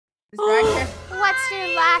Distraction. What's your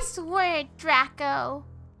last word, Draco?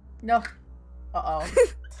 No. Uh-oh.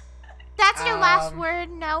 That's your last word,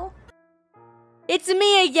 no? It's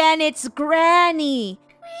me again. It's Granny.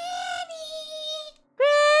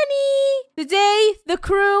 Granny! Today, the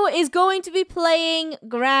crew is going to be playing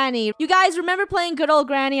Granny. You guys remember playing good old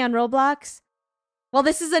Granny on Roblox? Well,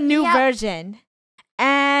 this is a new version.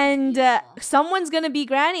 And someone's going to be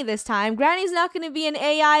Granny this time. Granny's not going to be an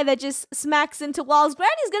AI that just smacks into walls.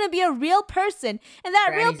 Granny's going to be a real person. And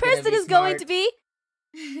that real person is going to be...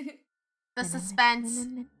 The suspense.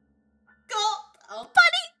 Oh,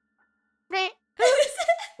 buddy!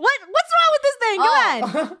 What's wrong with this thing?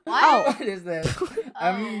 Come on. What? What is this?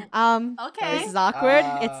 Okay. This is awkward.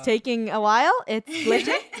 It's taking a while. It's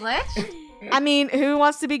glitching. Glitch? I mean, who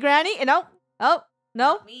wants to be Granny? No. Oh,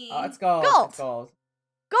 no. Me. Oh, it's gold. Gold. It's gold.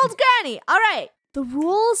 Gold's Granny. All right. The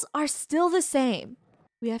rules are still the same.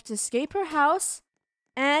 We have to escape her house,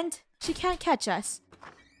 and she can't catch us.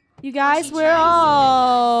 You guys, she's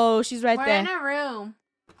right We're there. in a room.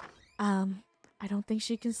 I don't think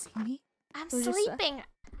she can see me. I'm We're just, sleeping.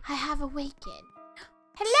 I have awakened.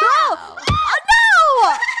 No! Hello!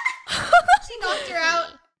 Oh, no! She knocked her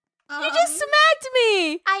out. You just smacked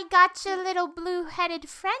me! I got your little blue-headed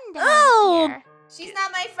friend down here. She's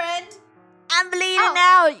not my friend. I'm bleeding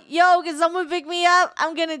out. Yo, can someone pick me up?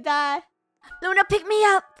 I'm gonna die. Luna, pick me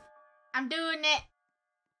up. I'm doing it.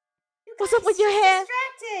 What's up with your hair?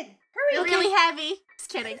 Distracted. Hurry, really heavy. Just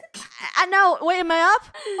kidding. I know. Wait, am I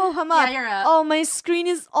up? Oh, I'm up. Yeah, you're up. Oh, my screen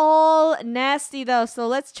is all nasty, though. So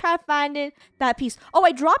let's try finding that piece. Oh,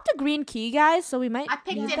 I dropped a green key, guys. So we might I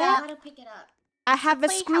picked need it that. up. How to pick it up? I have a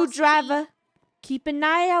playhouse screwdriver. Keep an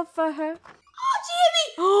eye out for her. Oh,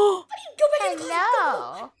 Jamie! Oh, Go back in the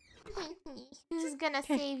closet. Hello. Who's gonna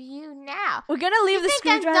save you now? we're gonna leave the Think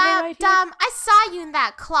I'm screwdriver right here. dumb? I saw you in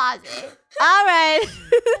that closet. All right.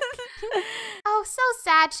 Oh, so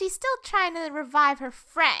sad. She's still trying to revive her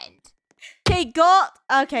friend. Okay, gold.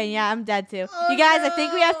 Okay, yeah, I'm dead too. Oh, you guys, I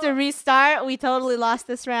think we have to restart. We totally lost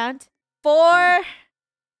this round. 4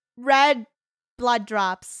 red blood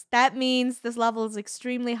drops. That means this level is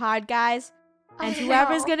extremely hard, guys. And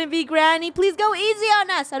whoever's gonna be Granny, please go easy on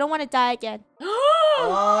us. I don't want to die again.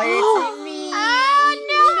 Oh, it's me.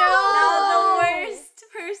 Oh, No, the worst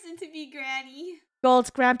person to be Granny.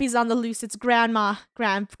 Gold, Grampy's on the loose. It's Grandma.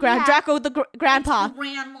 Draco the Grandpa.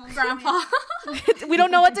 Grandpa. We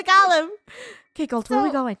don't know what to call him. Okay, Gold, where are we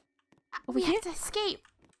So, going? Over we here? have to escape.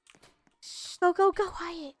 Go, go, Be go.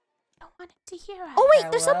 quiet. I don't want him to hear us. Oh,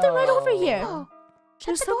 wait, there's something right over here. Oh, shut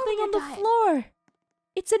There's the door something when on the you're done. floor.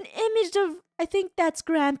 It's an image of, I think that's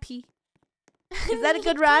Grampy. Is that a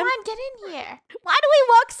good rhyme? Come on, get in here. Why do we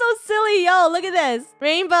walk so silly? Yo, look at this.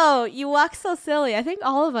 Rainbow, you walk so silly. I think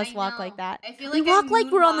all of us walk like that. I feel We like walk I'm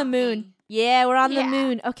like we're on the moon. moonwalking. Yeah, we're on the Yeah.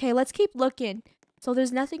 moon. Okay, let's keep looking. So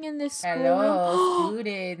there's nothing in this schoolroom. Hello,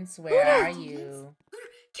 students. Where are you?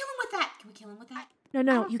 Kill him with that. Can we kill him with that? No, I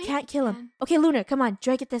no, don't you think can't we kill him. can. Okay, Luna, come on.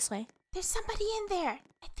 Drag it this way. There's somebody in there.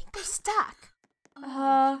 I think they're stuck.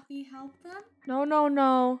 Uh, we help them? No, no,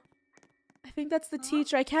 no. I think that's the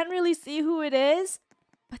teacher. I can't really see who it is.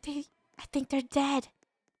 But I think they're dead.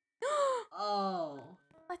 Oh.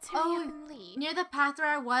 Let's hurry up and leave. Near the path where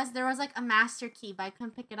I was, there was like a master key, but I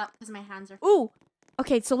couldn't pick it up because my hands are Ooh.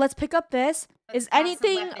 Okay, so let's pick up this. Let's Is pass the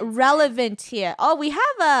anything weapons relevant here? Oh, we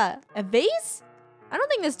have a vase? I don't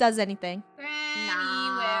think this does anything. Granny,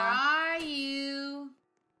 Nah. where are you?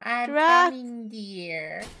 I'm Drac- coming,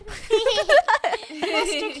 dear.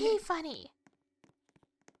 Master Key Funny.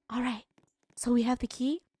 All right. So we have the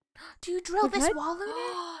key. Do you drill We're this good? wall, Luna?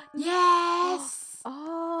 Yes.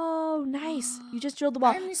 Oh, nice. You just drilled the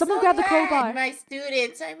wall. I'm Someone so grab the glad crowbar. My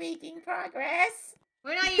students are making progress.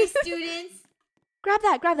 We're not your students. Grab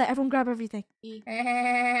that. Grab that. Everyone grab everything. Oh!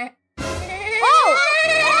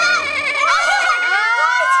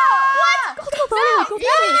 What? Go, go, go, go.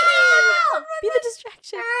 Be the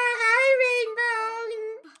distraction. Hi,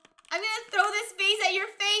 Rainbow. I'm gonna throw this vase at your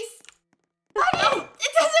face. No,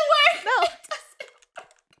 it doesn't work. No.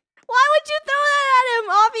 Why would you throw that at him?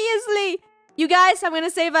 Obviously. You guys, I'm going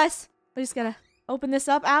to save us. We just got to open this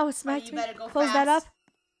up. Ow, it smacked you me. better go Close that up. fast.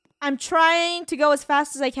 I'm trying to go as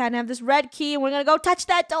fast as I can. I have this red key, and we're going to go touch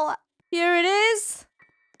that door. Here it is.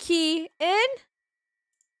 Key in.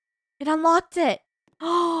 It unlocked it.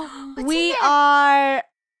 Oh, What's we in there? are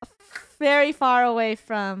very far away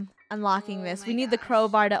from unlocking this. Oh We my need the gosh.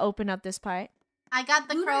 crowbar to open up this part. I got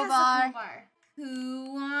the Luna has the crowbar. crowbar.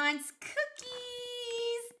 Who wants cookies?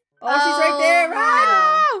 Oh, she's right there.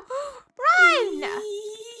 Run! Run!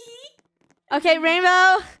 Okay,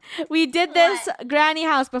 Rainbow, we did this What? granny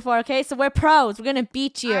house before, okay? So we're pros. We're gonna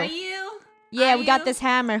beat you. Are you? Yeah, Are we got you? this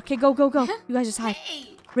hammer. Okay, go, go, go. You guys just hide.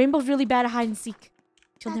 Hey. Rainbow's really bad at hide and seek.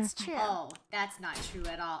 She'll never That's find- true. Oh, that's not true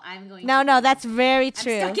at all. I'm going No, to no, that's very I'm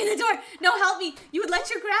true. stuck in the door. No, help me. You would let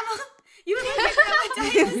your grandma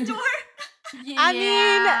die in this door? I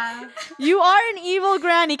mean, you are an evil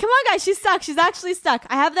granny. Come on, guys. She's stuck. She's actually stuck.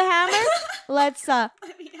 I have the hammer. Let's Let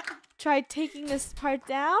me out. try taking this part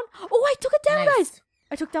down. Oh, I took it down, Nice. guys.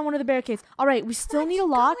 I took down one of the barricades. All right, we still need a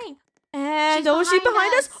lock. Going. And She's oh, is she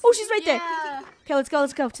behind us? Oh, she's right there. Yeah. Okay, let's go.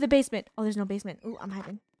 Let's go to the basement. Oh, there's no basement. Ooh, I'm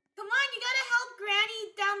hiding. Come on, you gotta help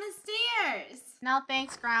Granny down the stairs. No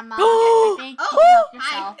thanks, Grandma. Oh, I think Oh, you can help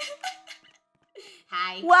hi. yourself.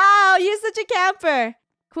 Hi. Wow, you're such a camper.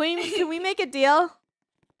 Can we make a deal?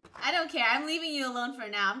 I don't care. I'm leaving you alone for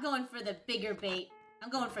now. I'm going for the bigger bait. I'm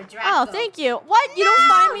going for Draco. Oh, thank you. What? You don't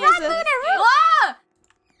find me as a Ah!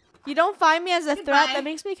 you don't find me as a threat? Goodbye. That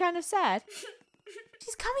makes me kind of sad.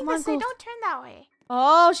 She's coming Come on, this way. Gold. Don't turn that way.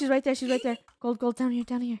 Oh, she's right there. She's right there. Gold, gold, down here,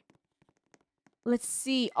 down here. Let's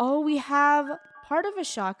see. Oh, we have part of a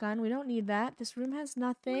shotgun. We don't need that. This room has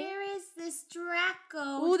nothing. Where is this Draco?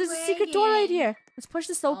 Oh, there's a secret door right here. Let's push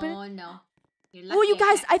this open. Oh no. You're Oh, you lucky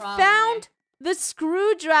guys, I can't crawl in found the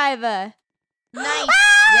screwdriver. Nice.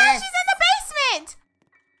 Ah, Yes. she's in the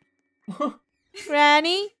basement.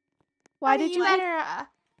 Granny, why Honey, did you? better? there.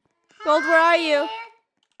 Gold, where are you?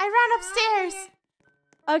 I ran upstairs.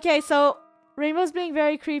 Okay, so Rainbow's being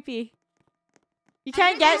very creepy. You I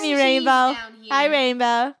can't heard get there's me, cheese Rainbow. down here. Hi,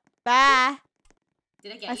 Rainbow. Bye.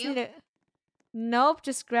 Did I I get just you? need it. Nope,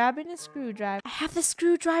 just grabbing a screwdriver. I have the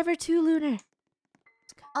screwdriver too, Lunar.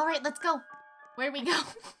 All right, let's go. Where do we go?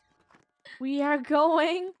 We are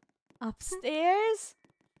going upstairs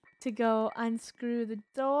to go unscrew the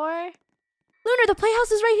door. Lunar, the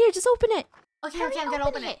playhouse is right here. Just open it. Okay, Hurry, Oh, I'm gonna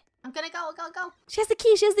open it. I'm gonna go. She has the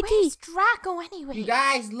key. She has the key. Where's Draco anyway? You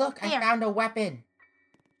guys, look, I Here. found a weapon.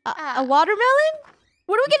 A watermelon?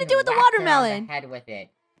 What are we You gonna can do with the whack her on watermelon? the head with it.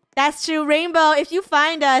 That's true, Rainbow. If you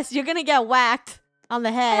find us, you're gonna get whacked on the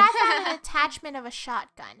But head. I found an attachment of a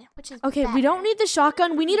shotgun, which is Okay, we better. don't need the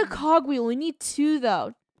shotgun. We need a cogwheel. We need two,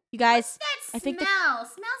 though. You guys, That I think the- smell.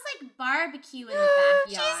 Smells like barbecue in the backyard.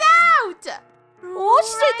 She's out. oh,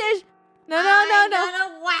 she's right there. No. I'm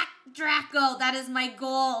gonna whack Draco. That is my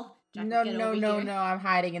goal. Draco, No, get no, over no, here. no. I'm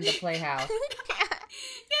hiding in the playhouse.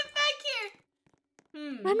 Get back here.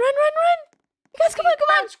 Run. You guys, come on.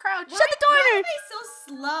 Crouch. Shut the door on Why her. am I so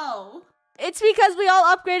slow? It's because we all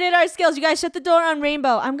upgraded our skills. You guys, shut the door on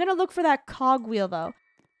Rainbow. I'm gonna look for that cogwheel, though.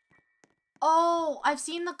 Oh, I've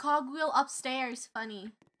seen the cogwheel upstairs.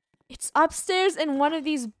 Funny. It's upstairs in one of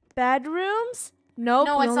these bedrooms. Nope.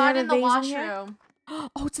 No, we it's only not have a in the vase here. washroom.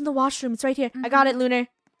 Oh, it's in the washroom. It's right here. I got it, Lunar.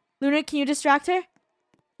 Lunar, can you distract her?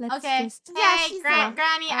 Let's Okay. just- Hey, she's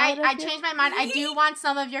Granny, out of I here. changed my mind. I do want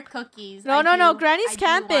some of your cookies. No, I no, no, do. Granny's I do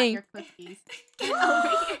want camping. your cookies. Get over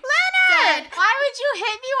here. Leonard, why would you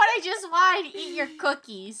hit me when I just wanted to eat your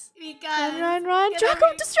cookies? Because Run. Get Draco, over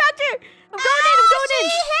here. distract her. I'm going in.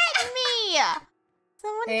 She hit me.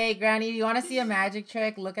 Someone. Hey, Granny, you want to see a magic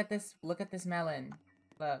trick? Look at this. Look at this melon.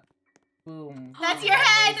 Look. Boom. That's your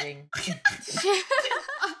head. Amazing.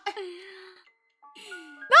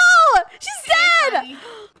 No, she's dead.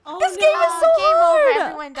 Oh, This no. game is so Game hard. over.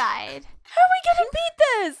 Everyone died. How are we gonna beat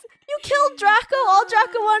this? You killed Draco. All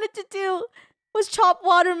Draco wanted to do was chop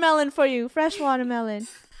watermelon for you, fresh watermelon.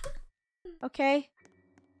 Okay,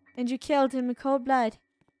 and you killed him in cold blood.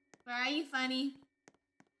 Where are you, Funny?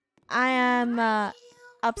 I am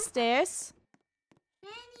upstairs.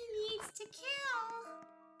 Granny needs to kill.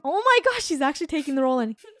 Oh my gosh, she's actually taking the role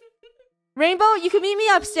in. Rainbow, you can meet me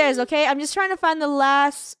upstairs, okay? I'm just trying to find the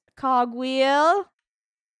last cogwheel,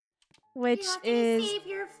 which You're not gonna is save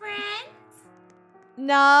your friends?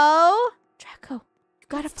 no. Draco, you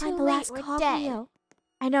gotta It's find too the late, last we're cogwheel.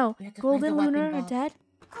 I know. We have to Gold find and the weapon Lunar are box. dead.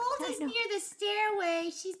 Gold I is know. near the stairway.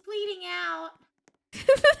 She's bleeding out.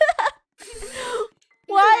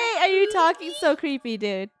 Why are you talking so creepy,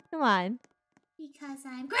 dude? Come on. Because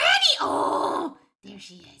I'm Granny. Oh, there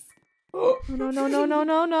she is. No.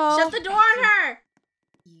 Shut the door on her.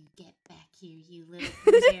 You get back here, you little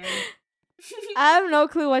berry. I have no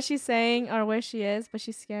clue what she's saying or where she is, but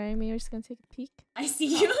she's scaring me. We're just gonna take a peek. I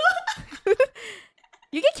see you.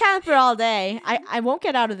 You can camp her all day. I won't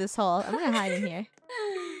get out of this hole. I'm gonna hide in here.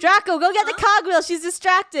 Draco, go get the cogwheel. She's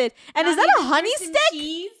distracted. And is that a honey stick?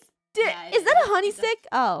 Cheese? Dude, Yeah, it is that a is. honey It's a- stick?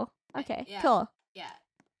 Oh, okay, Yeah. cool. Yeah.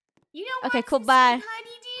 You don't Okay, want cool, some bye. sweet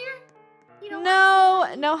honey, dear? You don't want No, some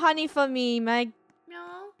honey? no honey for me, Meg. No.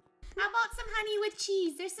 How about some honey with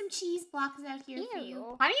cheese? There's some cheese blocks out here for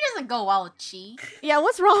you. Honey doesn't go well with cheese. Yeah,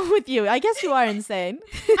 what's wrong with you? I guess you are insane.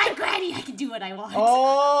 I'm Granny. I can do what I want.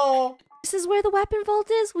 Oh, This is where the weapon vault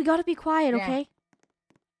is? We gotta be quiet, Yeah. okay?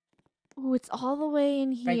 Oh, it's all the way in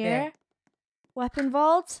Right here. there. Weapon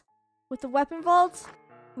vault. With the weapon vault,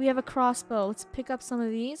 we have a crossbow. Let's pick up some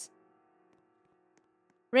of these.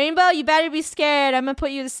 Rainbow, you better be scared. I'm gonna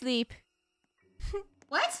put you to sleep.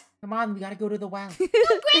 What? Come on, we gotta go to the well. No,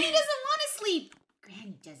 Granny doesn't want to sleep.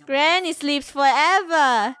 Granny doesn't. Granny sleeps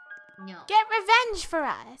forever. No. Get revenge for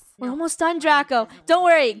us. We're No. almost done, Draco. Don't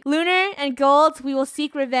worry. Lunar and Gold, we will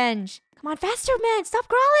seek revenge. Come on, faster, man. Stop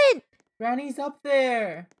crawling. Granny's up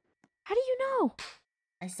there. How do you know?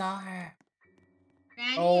 I saw her.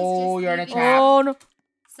 Granny Oh, is just you're in a leaving trap. Oh, no.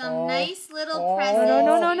 some Oh. nice little Oh.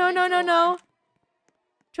 presents. No.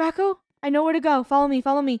 Draco, I know where to go. Follow me.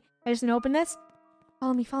 I just gonna open this.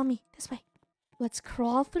 Follow me. This way. Let's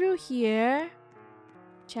crawl through here.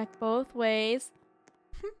 Check both ways.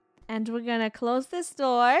 And we're gonna close this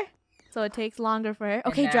door so it takes longer for her.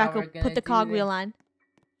 Okay, now Draco, we're gonna put the do cogwheel this. on.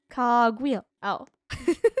 Cogwheel. Oh.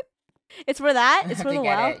 It's for that? I It's have for to the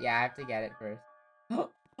get well? it. Yeah, I have to get it first. No!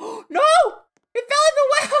 It fell in the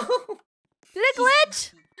well! Did it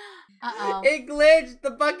glitch? Uh-oh. It glitched. The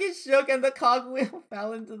bucket shook and the cogwheel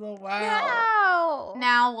fell into the well. No.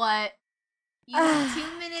 Now what? You have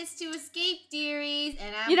 2 minutes to escape, dearies,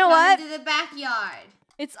 and I'm You know coming what? to the backyard.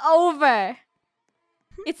 It's over.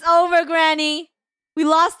 It's over, Granny. We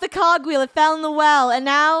lost the cogwheel. It fell in the well. And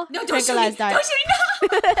now, No, don't shoot me! tranquilize dart. Don't shoot me! No!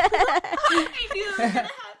 I knew it was gonna happen.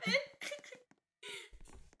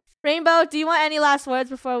 Rainbow, do you want any last words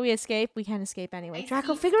before we escape? We can't escape anyway. I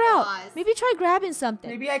Draco, see figure out. straws. Maybe try grabbing something.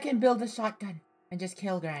 Maybe I can build a shotgun and just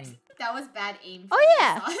kill Granny. That was bad aim. Oh,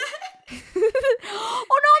 yeah.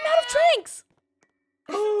 Oh no, I'm out of drinks.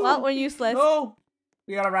 Well, we're useless. No!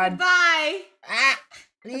 We gotta run. Bye. Ah!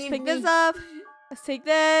 Let's Leave pick me. this up. Let's take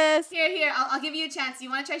this. Here. I'll give you a chance. You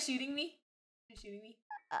want to try shooting me? Try shooting me?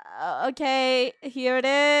 Okay, here it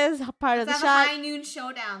is. Part of Let's the have shot. a high noon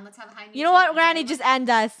showdown. Let's have a high noon. You know what, showdown. Granny? Just end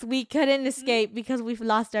us. We couldn't escape because we've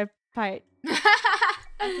lost our part.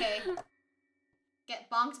 Okay. Get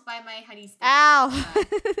bonked by my honey stick. Ow.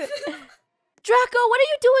 Draco, what are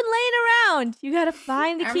you doing laying around? You gotta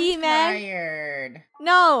find the I'm key, man. tired.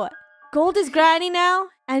 No. Gold is Granny now,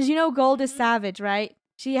 and you know Gold is savage, right?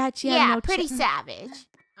 She had Yeah, no pretty savage.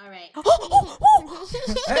 All right. Whoa.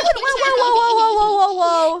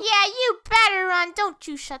 Yeah, you better run. Don't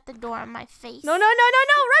you shut the door on my face. No. Run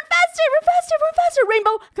faster.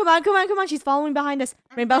 Rainbow, come on. She's following behind us.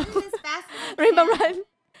 Rainbow. I'm running as fast as I Rainbow, can. run.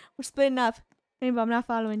 We're splitting up. Rainbow, I'm not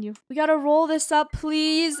following you. We gotta roll this up.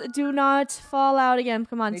 Please do not fall out again.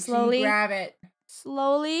 Come on, Make sure slowly. you grab it.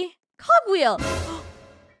 Slowly. Cogwheel.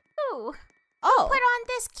 Ooh, Oh. put on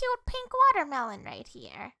this cute pink watermelon right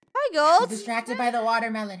here. Hi, I'm Gold. distracted by the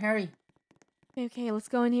watermelon. Hurry. Okay, let's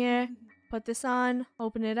go in here. Put this on.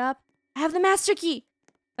 Open it up. I have the master key.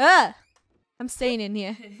 I'm staying in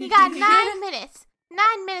here. You got 9 minutes.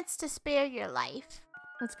 9 minutes to spare your life.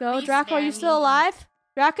 Let's go. Please Draco, are you spare still me. alive?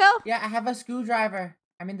 Draco? Yeah, I have a screwdriver.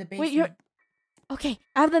 I'm in the basement. Wait, you're... Okay,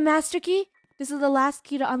 I have the master key. This is the last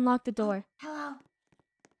key to unlock the door. Hello.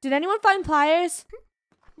 Did anyone find pliers?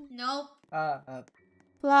 Nope.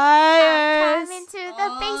 Pliers. Come into the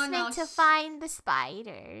Oh, basement no. to find the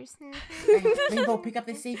spiders. Rainbow, pick up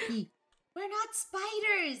the safe key. We're not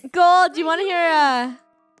spiders. Gold, do you want to hear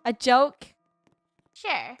a joke?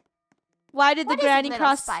 Sure. Why did What the is a granny little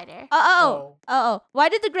cross... spider? Uh-oh. Why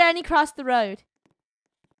did the granny cross the road?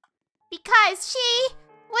 Because she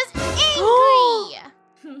was angry.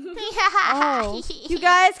 Oh. You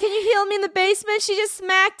guys, can you heal me in the basement? She just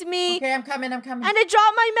smacked me. Okay, I'm coming. And I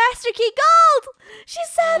dropped my master key. Gold! She's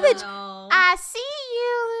savage. No. I see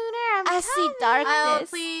you, Lunar. I see darkness.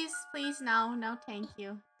 Please, no, thank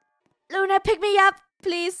you. Luna, pick me up,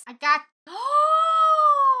 please. I got.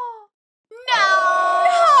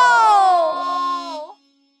 No!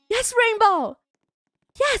 Yes, Rainbow.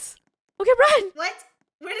 Yes. Okay, run. What?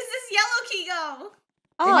 Where does this yellow key go?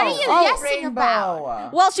 What are you guessing about? Rainbow.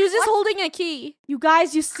 Well, she was just holding a key. You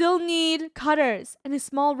guys, you still need cutters and a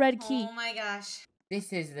small red key. Oh my gosh.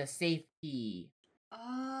 This is the safe key.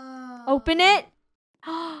 Oh. Open it.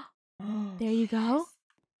 There you go.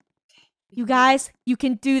 You guys, you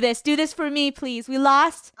can do this. Do this for me, please. We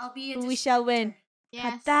lost, I'll be a but we shall win. Yes.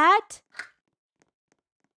 Cut that.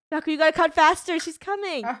 Draco, you gotta cut faster. She's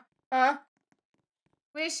coming. Where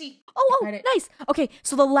is she? Oh, Cut it. nice. Okay,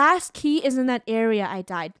 so the last key is in that area I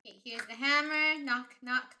died. Okay, here's the hammer. Knock,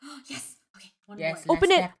 knock. Yes. Okay, one Yes, more. Next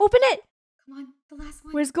Open it. step. Open it. Come on, the last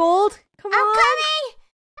one. Where's Gold? Come I'm on. coming.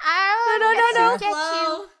 Oh, No. Get you.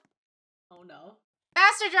 Slow. Oh no.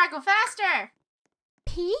 Faster, Draco, faster!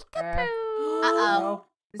 Peekaboo. No.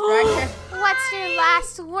 Distraction. What's your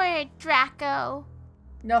last word, Draco?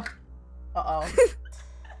 No. Uh-oh.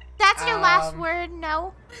 That's your last word,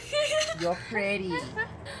 no? You're pretty.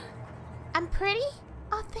 I'm pretty?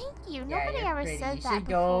 Oh, thank you. Yeah, Nobody you're ever pretty. said You that should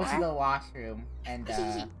go before. to the washroom and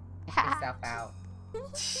check yourself out.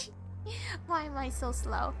 Why am I so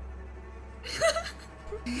slow?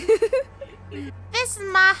 This is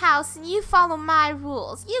my house and you follow my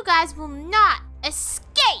rules. You guys will not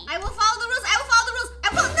escape. I will follow the rules. I will follow the rules. I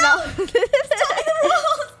will no.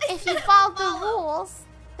 If you follow the rules,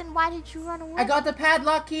 then why did you run away? I got the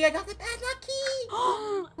padlock key. I got the padlock key.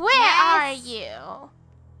 Where are you?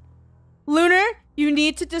 Lunar, you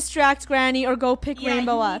need to distract Granny or go pick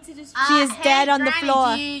Rainbow up. She is Hey, dead on the Granny,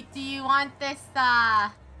 floor. Do you want this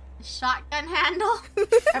shotgun handle?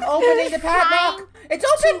 I'm opening the padlock. It's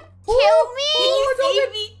open. Kill me? Oh, it's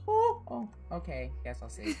open. Oh, okay. Guess I'll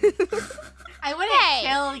save you. I wouldn't Hey,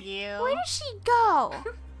 kill you. Where did she go?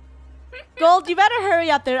 Gold, you better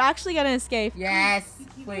hurry up. They're actually gonna escape. Yes.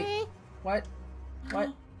 Wait. What?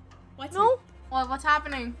 What's No? What's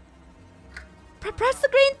happening? Press the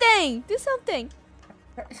green thing. Do something.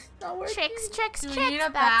 It's not working. Tricks, tricks, Do we tricks. need a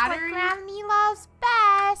That's battery? what Granny loves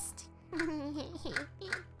best.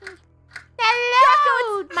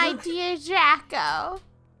 Hello, my dear Draco.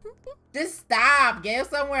 Just stop. Go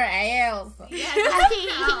somewhere else.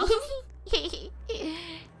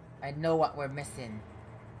 I know what we're missing.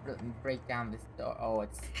 Let me break down this door. Oh,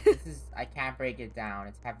 I can't break it down.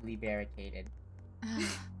 It's heavily barricaded.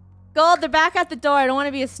 Gold, they're back at the door. I don't want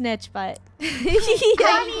to be a snitch, but...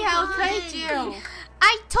 Granny, how could you?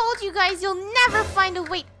 I told you guys you'll never find a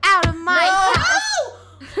way out of my house.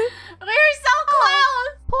 We were so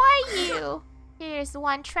close. Poor you. Here's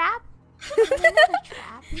one trap. Another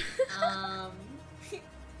trap.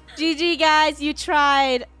 GG, guys. You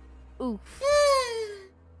tried. Oof.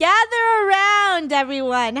 Gather around,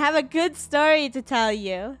 everyone. Have a good story to tell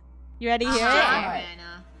you. You ready to hear it?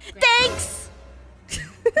 Thanks!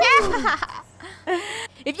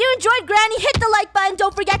 If you enjoyed Granny, hit the like button.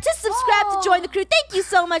 Don't forget to subscribe to join the crew. Thank you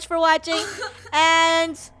so much for watching.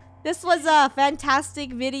 And this was a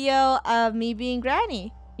fantastic video of me being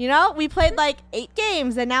Granny. You know, we played like 8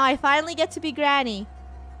 games, and now I finally get to be Granny.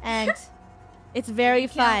 And it's very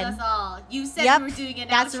fun. Killed us all. You said Yep, you were doing it.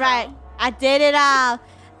 that's right. I did it all.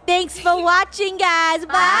 Thanks for watching, guys.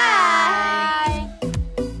 Bye. Bye.